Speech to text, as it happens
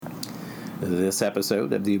This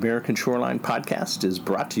episode of the American Shoreline Podcast is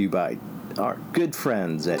brought to you by our good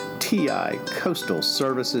friends at TI Coastal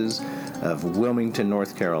Services of Wilmington,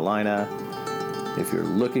 North Carolina. If you're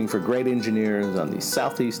looking for great engineers on the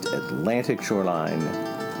Southeast Atlantic shoreline,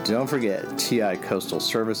 don't forget TI Coastal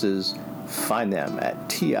Services. Find them at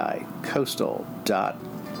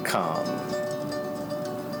ticoastal.com.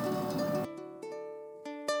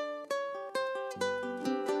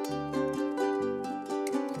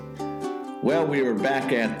 Well, we are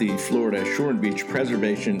back at the Florida Shore and Beach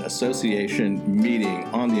Preservation Association meeting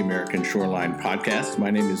on the American Shoreline Podcast. My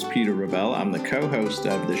name is Peter Revell. I'm the co-host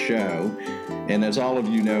of the show. And as all of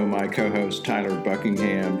you know, my co-host Tyler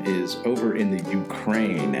Buckingham is over in the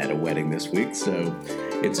Ukraine at a wedding this week, so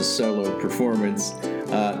it's a solo performance.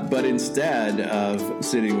 But instead of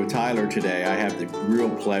sitting with Tyler today, I have the real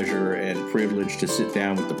pleasure and privilege to sit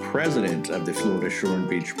down with the president of the Florida Shore and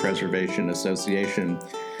Beach Preservation Association,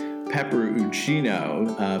 Pepper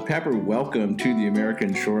Uchino. Pepper, welcome to the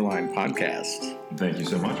American Shoreline Podcast. Thank you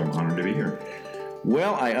so much. I'm honored to be here.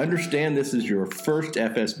 Well, I understand this is your first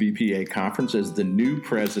FSBPA conference as the new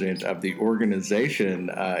president of the organization.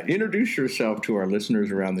 Introduce yourself to our listeners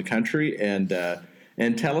around the country and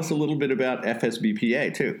tell us a little bit about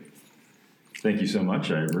FSBPA, too. Thank you so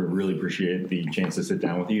much. I really appreciate the chance to sit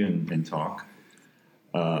down with you and talk.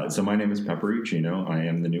 So my name is Pepper Uchino. I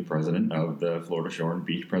am the new president of the Florida Shore and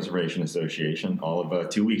Beach Preservation Association all of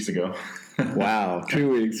 2 weeks ago. Wow, 2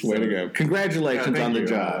 weeks. Way to go. Congratulations on the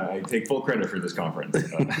job. I take full credit for this conference.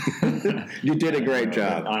 You did a great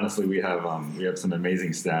job. Honestly, we have some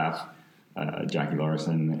amazing staff, Jackie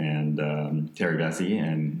Larson and Terry Vesey,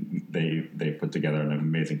 and they put together an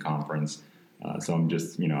amazing conference. So I'm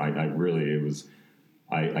just,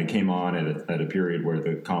 I came on at a period where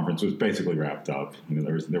the conference was basically wrapped up.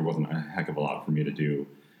 There wasn't a heck of a lot for me to do.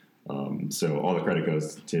 So all the credit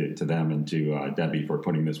goes to them and to Debbie for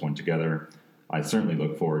putting this one together. I certainly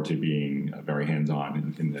look forward to being very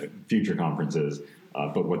hands-on in the future conferences,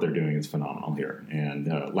 but what they're doing is phenomenal here.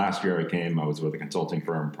 And last year I was with a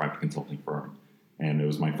private consulting firm, and it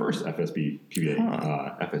was my first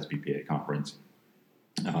FSBPA conference.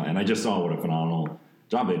 And I just saw what a phenomenal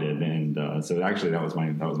job they did, and so actually that was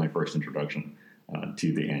my first introduction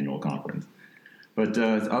to the annual conference. But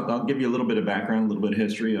I'll give you a little bit of background, a little bit of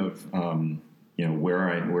history of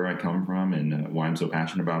where I come from and why I'm so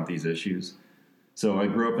passionate about these issues. So I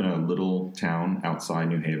grew up in a little town outside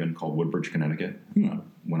New Haven called Woodbridge, Connecticut.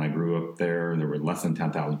 When I grew up there were less than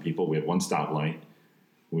 10,000 people. We had one stoplight.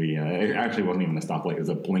 It actually wasn't even a stoplight. It was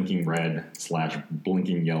a blinking red /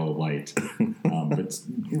 blinking yellow light. But it's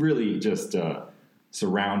really just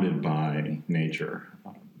surrounded by nature.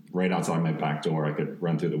 Right outside my back door, I could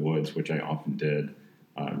run through the woods, which I often did.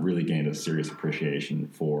 Really gained a serious appreciation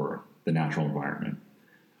for the natural environment.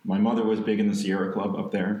 My mother was big in the Sierra Club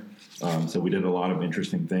up there, so we did a lot of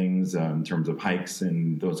interesting things in terms of hikes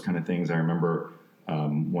and those kind of things. I remember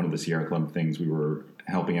one of the Sierra Club things, we were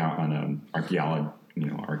helping out on an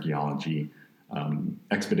archaeology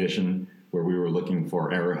expedition where we were looking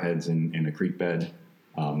for arrowheads in a creek bed.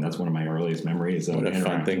 That's one of my earliest memories. What a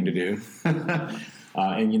fun thing to do.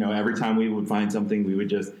 And, every time we would find something, we would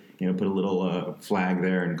just, put a little flag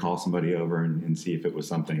there and call somebody over and see if it was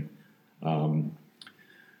something.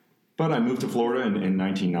 But I moved to Florida in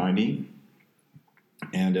 1990,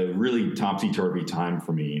 and a really topsy-turvy time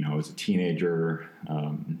for me. I was a teenager.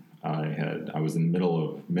 I was in the middle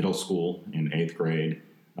of middle school in 8th grade.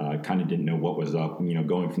 Kind of didn't know what was up,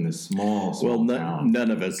 going from this small town. None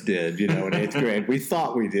of us did, in 8th grade. We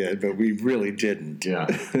thought we did, but we really didn't. Yeah.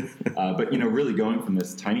 But, really going from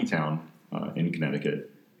this tiny town in Connecticut,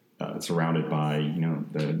 surrounded by,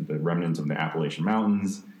 the remnants of the Appalachian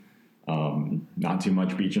Mountains, not too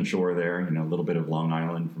much beach and shore there, a little bit of Long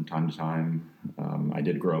Island from time to time. I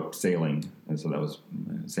did grow up sailing, and so that was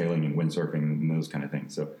sailing and windsurfing and those kind of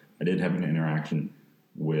things. So I did have an interaction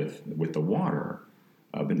with the water,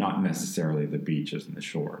 but not necessarily the beaches and the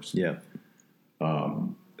shores. Yeah.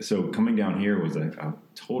 So coming down here was a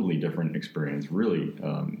totally different experience, really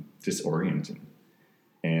disorienting.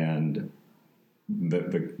 And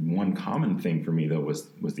the one common thing for me, though, was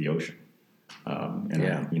the ocean. I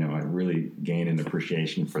really gained an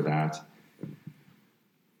appreciation for that.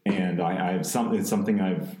 And it's something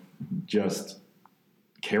I've just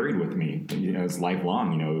carried with me, it's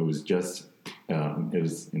lifelong. It was just, it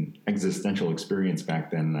was an existential experience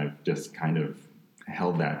back then. And I've just kind of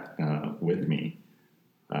held that with me.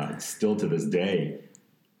 Still to this day,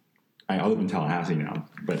 I live in Tallahassee now,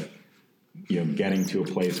 but getting to a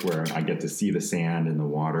place where I get to see the sand and the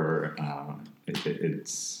water,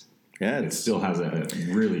 it's Yeah, it still has a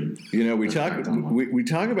really, we talk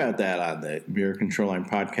about that on the American Shoreline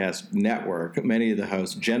Podcast Network. Many of the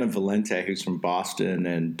hosts, Jenna Valente, who's from Boston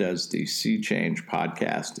and does the Sea Change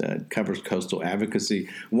podcast, covers coastal advocacy.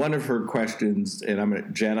 One of her questions,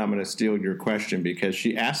 and Jen, I'm going to steal your question because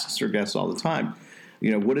she asks her guests all the time.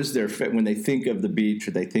 What is when they think of the beach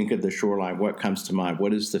or they think of the shoreline? What comes to mind?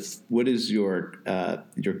 What is your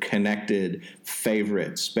connected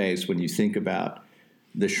favorite space when you think about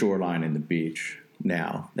the shoreline and the beach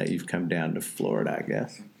now that you've come down to Florida, I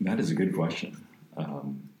guess? That is a good question.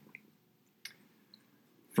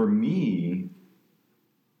 For me,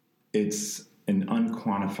 it's an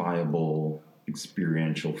unquantifiable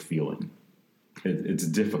experiential feeling. It's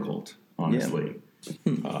difficult, honestly.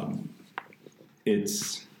 Yeah.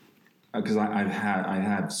 It's because I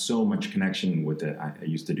have so much connection with it. I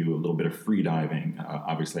used to do a little bit of free diving.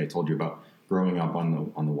 Obviously, I told you about growing up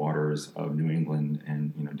on the waters of New England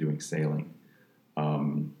and doing sailing.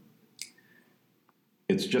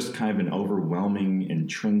 It's just kind of an overwhelming,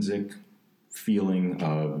 intrinsic feeling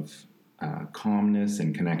of calmness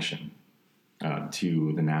and connection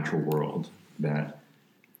to the natural world that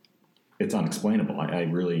it's unexplainable.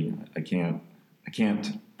 I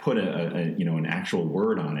can't put an actual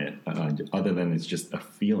word on it other than it's just a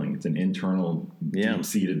feeling. It's an internal,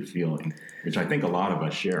 deep-seated feeling, which I think a lot of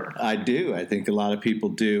us share. I do. I think a lot of people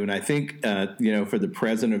do. And I think, for the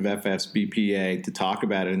president of FSBPA to talk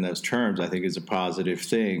about it in those terms, I think is a positive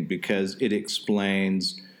thing because it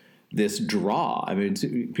explains this draw. I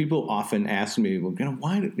mean, people often ask me, well, Peter,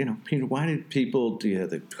 why did people,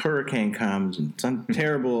 the hurricane comes and it's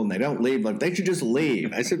terrible and they don't leave? Like, they should just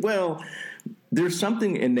leave. I said, well, there's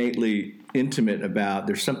something innately intimate about,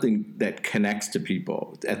 there's something that connects to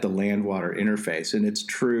people at the land-water interface, and it's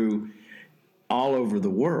true all over the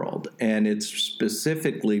world, and it's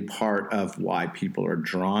specifically part of why people are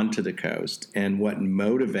drawn to the coast and what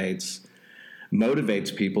motivates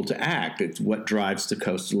people to act. It's what drives the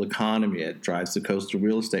coastal economy. It drives the coastal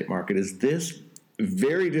real estate market. Is this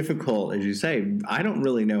very difficult, as you say? I don't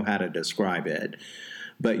really know how to describe it,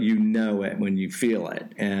 but you know it when you feel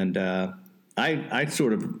it, and I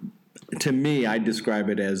sort of, to me, I describe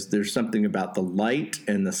it as there's something about the light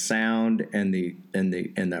and the sound and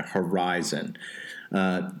the horizon,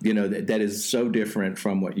 that is so different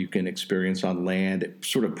from what you can experience on land. It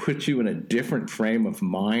sort of puts you in a different frame of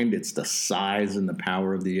mind. It's the size and the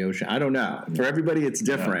power of the ocean. I don't know. For everybody, it's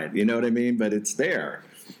different. You know what I mean? But it's there.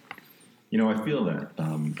 I feel that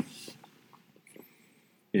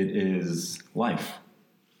it is life.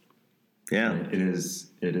 Yeah, it is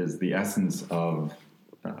the essence of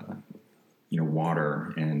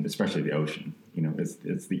water, and especially the ocean.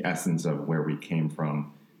 It's the essence of where we came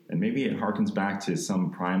from, and maybe it harkens back to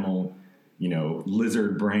some primal,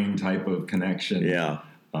 lizard brain type of connection. Yeah,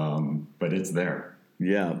 but it's there.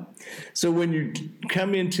 Yeah. So when you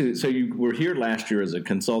come so you were here last year as a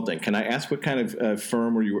consultant. Can I ask what kind of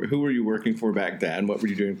firm who were you working for back then? What were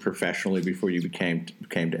you doing professionally before you came to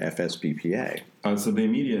FSBPA? So the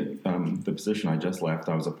immediate, the position I just left,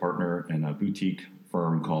 I was a partner in a boutique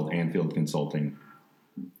firm called Anfield Consulting.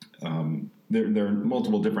 There are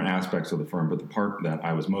multiple different aspects of the firm, but the part that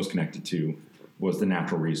I was most connected to was the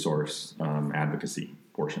natural resource advocacy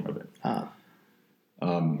portion of it.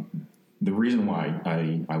 The reason why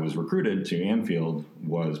I was recruited to Anfield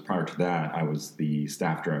was, prior to that, I was the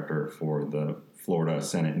staff director for the Florida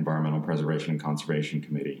Senate Environmental Preservation and Conservation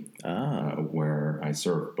Committee, where I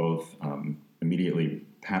served both immediately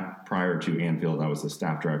prior to Anfield. I was the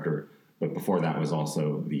staff director, but before that was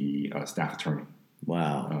also the staff attorney.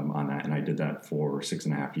 Wow. On that, and I did that for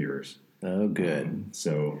 6.5 years. Oh, good.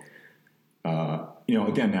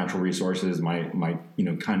 Again, natural resources, my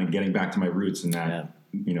kind of getting back to my roots in that,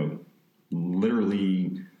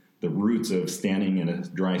 literally the roots of standing in a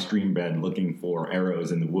dry stream bed looking for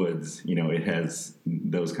arrows in the woods. It has,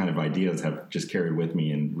 those kind of ideas have just carried with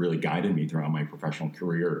me and really guided me throughout my professional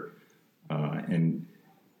career, and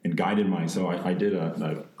guided so I did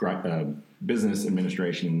a business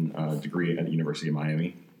administration degree at the University of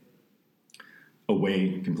Miami.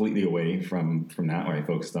 Completely away from that, where I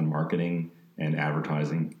focused on marketing and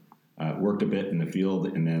advertising. Worked a bit in the field,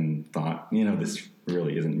 and then thought, this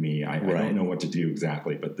really isn't me. I don't know what to do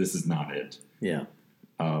exactly, but this is not it. Yeah.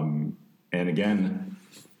 And again,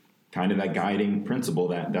 kind of that guiding principle,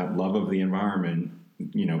 that love of the environment,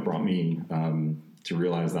 brought me to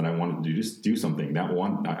realize that I wanted to just do something.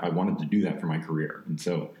 I wanted to do that for my career. And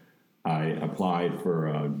so I applied for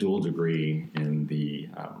a dual degree in the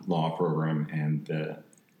law program and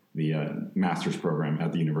the master's program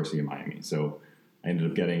at the University of Miami. So I ended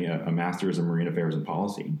up getting a master's in marine affairs and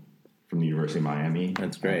policy from the University of Miami.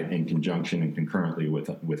 That's great. In conjunction and concurrently with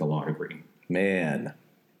a law degree. Man,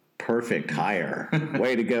 perfect hire.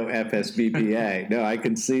 Way to go, FSBPA. No, I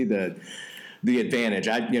can see the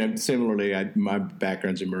advantage. Similarly, my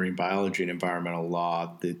background's in marine biology and environmental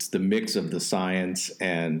law. It's the mix of the science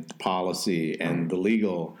and policy and the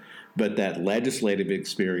legal, but that legislative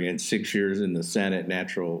experience, 6 years in the Senate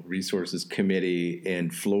Natural Resources Committee in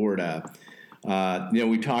Florida.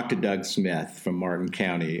 We talked to Doug Smith from Martin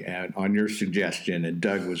County on your suggestion, and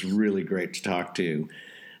Doug was really great to talk to.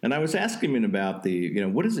 And I was asking him about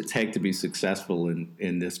what does it take to be successful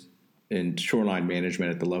in shoreline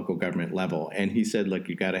management at the local government level? And he said, look,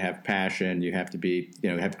 you got to have passion. You have to be,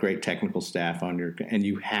 have great technical staff and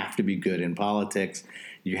you have to be good in politics.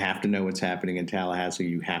 You have to know what's happening in Tallahassee.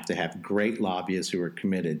 You have to have great lobbyists who are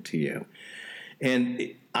committed to you.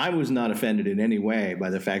 And I was not offended in any way by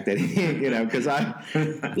the fact that, because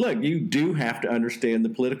look, you do have to understand the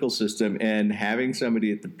political system, and having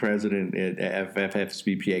somebody at the president at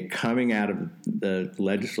FSBPA coming out of the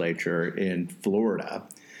legislature in Florida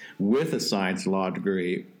with a science law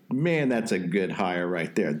degree, man, that's a good hire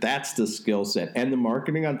right there. That's the skill set. And the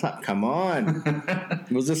marketing on top, come on.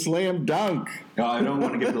 It was a slam dunk. No, I don't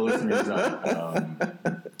want to give the listeners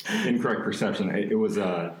incorrect perception. It was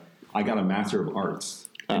I got a Master of Arts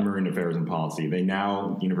in Marine Affairs and Policy.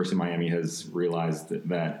 University of Miami has realized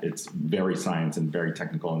that it's very science and very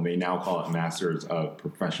technical, and they now call it Masters of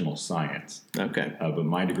Professional Science. Okay. But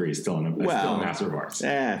my degree is still a Master of Arts.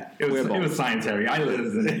 It was science heavy. I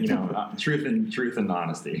live in, truth and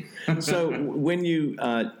honesty. So when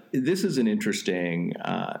this is an interesting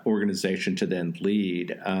organization to then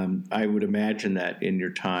lead. I would imagine that in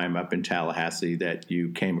your time up in Tallahassee that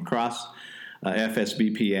you came across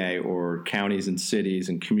FSBPA or counties and cities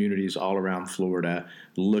and communities all around Florida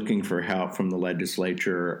looking for help from the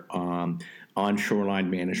legislature on shoreline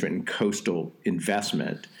management and coastal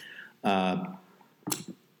investment.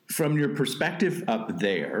 From your perspective up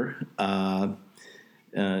there,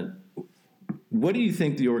 what do you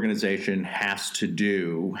think the organization has to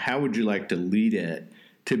do? How would you like to lead it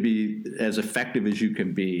to be as effective as you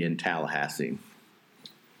can be in Tallahassee?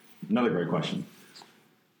 Another great question.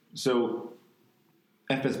 So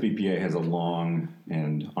FSBPA has a long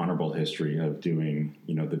and honorable history of doing,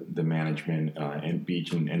 the management and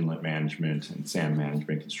beach and inlet management and sand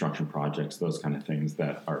management, construction projects, those kind of things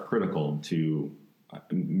that are critical to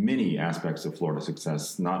many aspects of Florida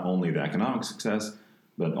success, not only the economic success,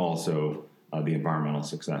 but also the environmental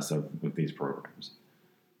success of these programs.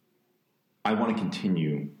 I want to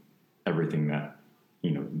continue everything that,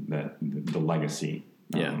 that the legacy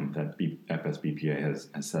that FSBPA has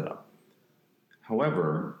set up.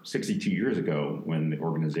 However, 62 years ago, when the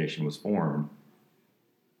organization was formed,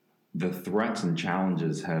 the threats and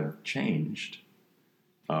challenges have changed.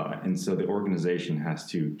 And so the organization has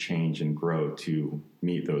to change and grow to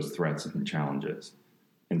meet those threats and challenges.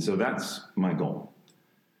 And so that's my goal,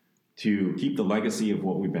 to keep the legacy of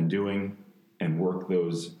what we've been doing and work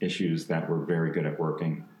those issues that we're very good at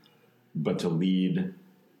working, but to lead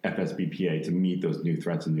FSBPA to meet those new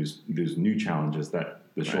threats and those new challenges that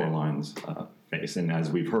the shorelines face. And as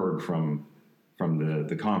we've heard from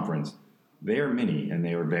the conference, they are many and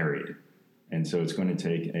they are varied. And so it's going to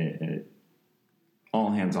take an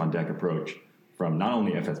all-hands-on-deck approach from not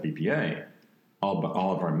only FSBPA, but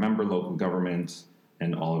all of our member local governments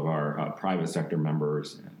and all of our private sector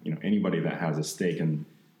members. Anybody that has a stake in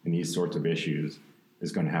these sorts of issues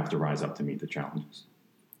is going to have to rise up to meet the challenges.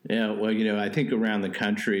 Yeah, well, I think around the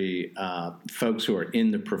country, folks who are in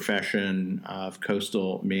the profession of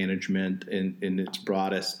coastal management in its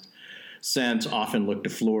broadest sense often look to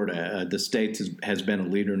Florida. The state has been a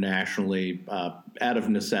leader nationally out of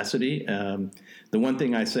necessity. The one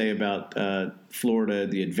thing I say about Florida,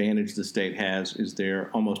 the advantage the state has is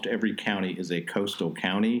almost every county is a coastal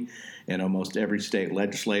county, and almost every state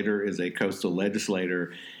legislator is a coastal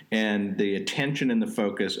legislator. And the attention and the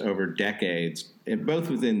focus over decades, and both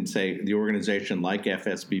within, say, the organization like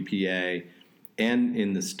FSBPA and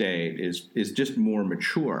in the state, is just more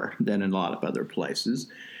mature than in a lot of other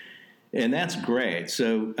places. And that's great.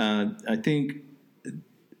 So I think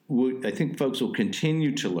folks will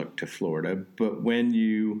continue to look to Florida, but when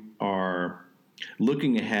you are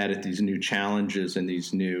looking ahead at these new challenges and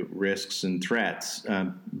these new risks and threats,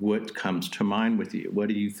 what comes to mind with you? What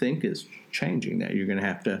do you think is changing that you're going to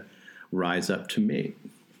have to rise up to meet?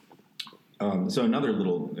 So another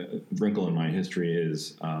little wrinkle in my history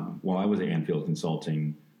is while I was at Anfield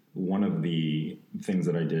Consulting, one of the things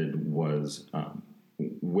that I did was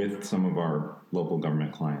with some of our local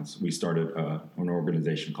government clients, we started an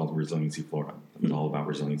organization called Resiliency Florida. It was all about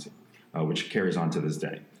resiliency, which carries on to this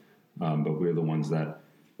day. but we're the ones that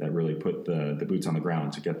really put the boots on the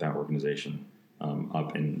ground to get that organization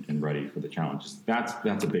up and ready for the challenges. That's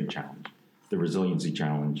a big challenge, the resiliency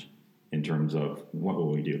challenge in terms of what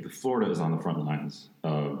will we do. Florida is on the front lines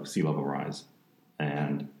of sea level rise,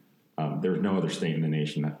 and there's no other state in the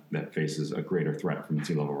nation that faces a greater threat from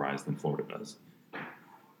sea level rise than Florida does.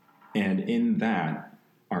 And in that,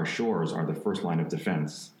 our shores are the first line of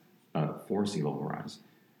defense for sea level rise.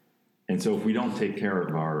 And so if we don't take care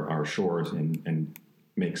of our shores and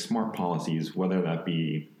make smart policies, whether that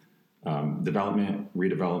be development,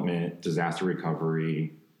 redevelopment, disaster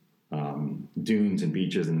recovery, dunes and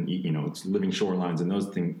beaches, and it's living shorelines and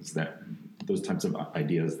those types of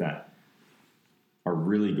ideas that are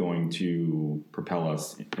really going to propel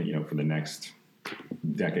us, for the next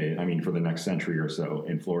decade. I mean, for the next century or so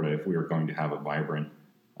in Florida, if we are going to have a vibrant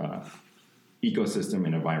ecosystem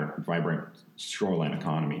and a vibrant shoreline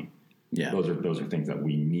economy. Yeah, those are things that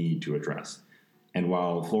we need to address. And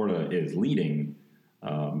while Florida is leading,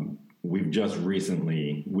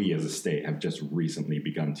 we as a state have just recently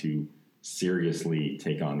begun to seriously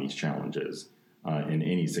take on these challenges in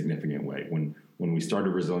any significant way. When we started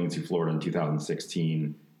Resiliency Florida in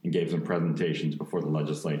 2016 and gave some presentations before the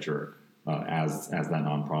legislature as that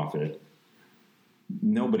nonprofit,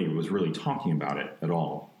 nobody was really talking about it at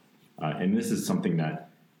all. And this is something that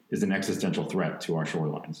is an existential threat to our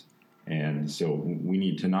shorelines. And so we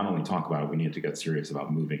need to not only talk about it, we need to get serious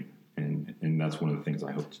about moving. And that's one of the things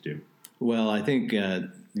I hope to do. Well, I think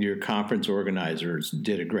your conference organizers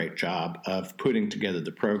did a great job of putting together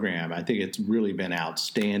the program. I think it's really been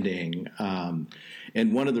outstanding.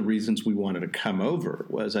 And one of the reasons we wanted to come over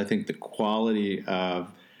was I think the quality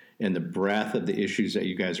of and the breadth of the issues that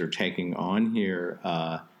you guys are taking on here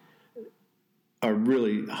are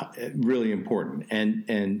really, really important.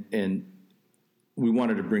 And we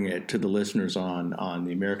wanted to bring it to the listeners on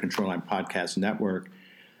the American Shoreline Podcast Network.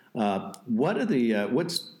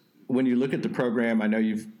 When you look at the program, I know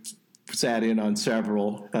you've sat in on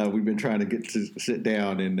several. We've been trying to get to sit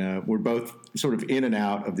down, and we're both sort of in and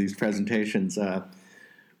out of these presentations.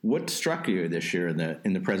 What struck you this year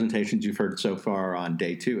in the presentations you've heard so far on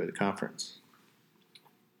day 2 of the conference?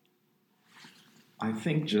 I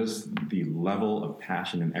think just the level of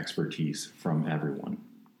passion and expertise from everyone.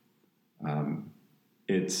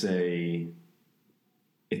 It's a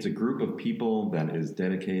group of people that is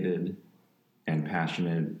dedicated and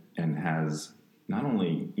passionate and has not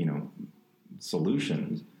only,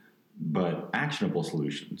 solutions, but actionable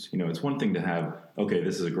solutions. It's one thing to have, okay,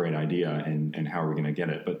 this is a great idea and how are we going to get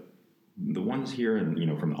it? But the ones here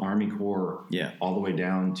and, from the Army Corps all the way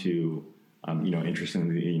down to,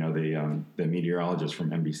 interestingly, the meteorologist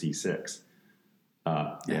from NBC6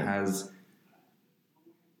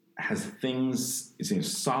 has things,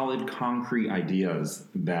 solid, concrete ideas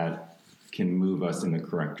that can move us in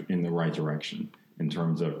the right direction in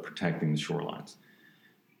terms of protecting the shorelines.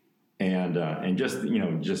 And just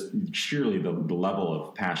surely the level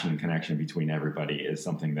of passion and connection between everybody is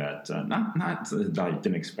something that not that I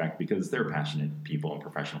didn't expect, because they're passionate people and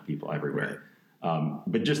professional people everywhere. Right.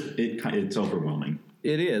 But just it's overwhelming.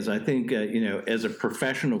 It is. I think as a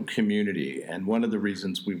professional community, and one of the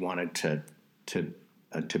reasons we wanted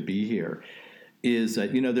to be here is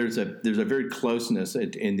that there's a very closeness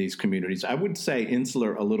in these communities. I would say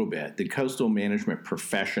insular a little bit. The coastal management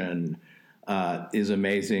profession is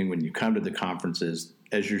amazing. When you come to the conferences,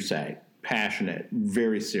 as you say, passionate,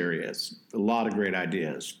 very serious, a lot of great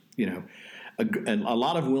ideas. And a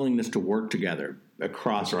lot of willingness to work together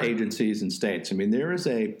across agencies and states. I mean,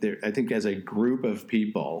 I think as a group of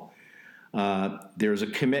people, there's a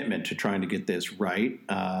commitment to trying to get this right.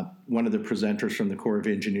 One of the presenters from the Corps of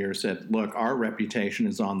Engineers said, look, our reputation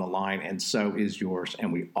is on the line, and so is yours,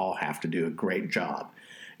 and we all have to do a great job.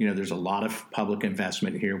 There's a lot of public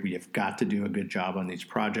investment here. We have got to do a good job on these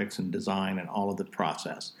projects and design and all of the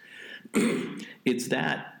process. It's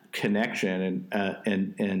that connection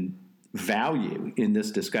and value in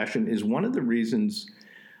this discussion is one of the reasons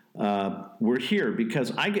we're here,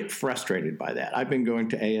 because I get frustrated by that. I've been going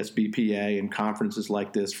to ASBPA and conferences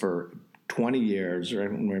like this for 20 years. I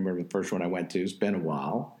don't remember the first one I went to. It's been a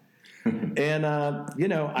while. And,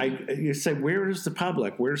 you say, where is the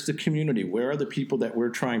public? Where's the community? Where are the people that we're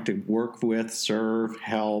trying to work with, serve,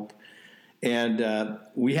 help? And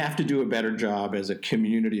we have to do a better job as a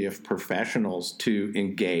community of professionals to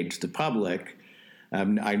engage the public.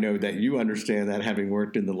 I know that you understand that, having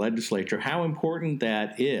worked in the legislature, how important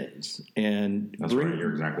that is. And that's right.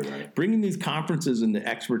 You're exactly right. Bringing these conferences and the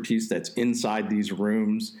expertise that's inside these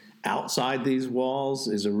rooms, outside these walls,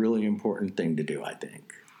 is a really important thing to do, I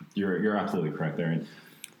think. You're absolutely correct there. And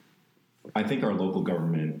I think our local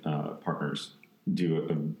government partners do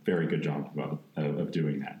a very good job of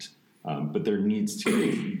doing that. But there needs to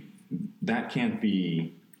be, that can't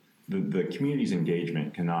be, the community's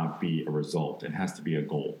engagement cannot be a result. It has to be a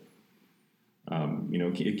goal.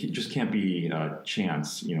 It just can't be a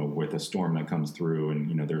chance, with a storm that comes through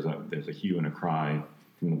and, there's a hue and a cry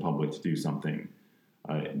from the public to do something.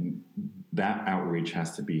 That outreach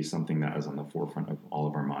has to be something that is on the forefront of all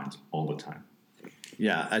of our minds all the time.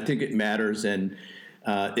 Yeah, I think it matters, and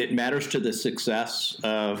it matters to the success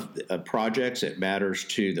of projects. It matters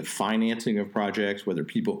to the financing of projects, whether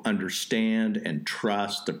people understand and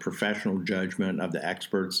trust the professional judgment of the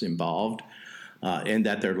experts involved, and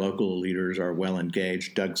that their local leaders are well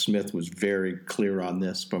engaged. Doug Smith was very clear on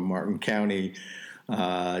this from Martin County.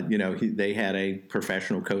 They had a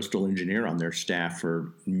professional coastal engineer on their staff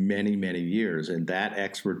for many, many years, and that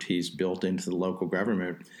expertise built into the local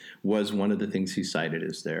government was one of the things he cited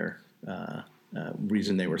as their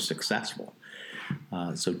reason they were successful.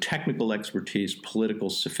 So technical expertise, political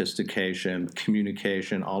sophistication,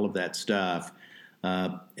 communication, all of that stuff.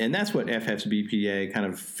 And that's what FSBPA kind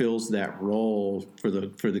of fills that role for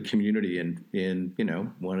the community in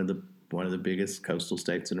one of the biggest coastal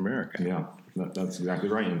states in America. Yeah, that's exactly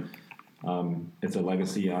right. And it's a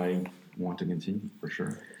legacy I want to continue for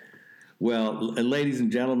sure. Well, ladies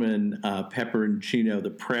and gentlemen, Pepper and Chino,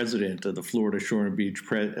 the president of the Florida Shore and Beach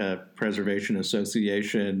Preservation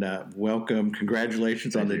Association, welcome.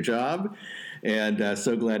 Congratulations on the job. And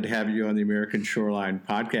so glad to have you on the American Shoreline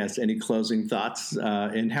Podcast. Any closing thoughts?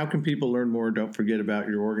 And how can people learn more? Don't forget about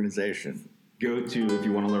your organization. If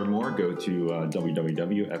you want to learn more, go to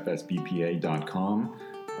www.fsbpa.com.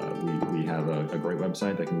 We have a great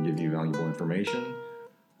website that can give you valuable information.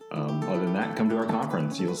 Other than that, come to our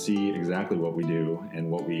conference. You'll see exactly what we do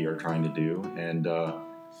and what we are trying to do. And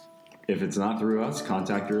if it's not through us,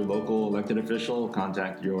 contact your local elected official,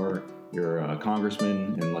 contact your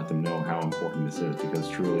congressman, and let them know how important this is. Because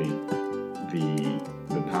truly, the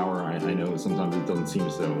power, I know sometimes it doesn't seem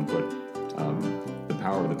so, but the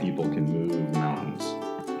power of the people can move mountains.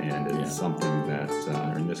 And it's something that,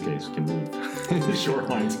 or in this case, can move the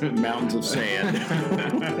shorelines, mountains of sand.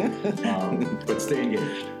 But stay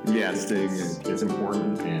engaged. Yeah, stay engaged. It's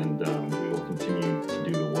important, and we will continue to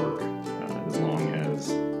do the work as long as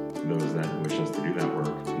those that wish us to do that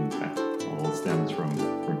work. And that all stems from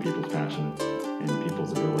people's passion and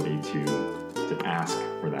people's ability to ask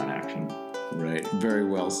for that action. Right. Very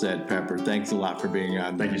well said, Pepper. Thanks a lot for being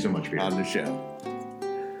on. Thank you so much, Peter. On the show.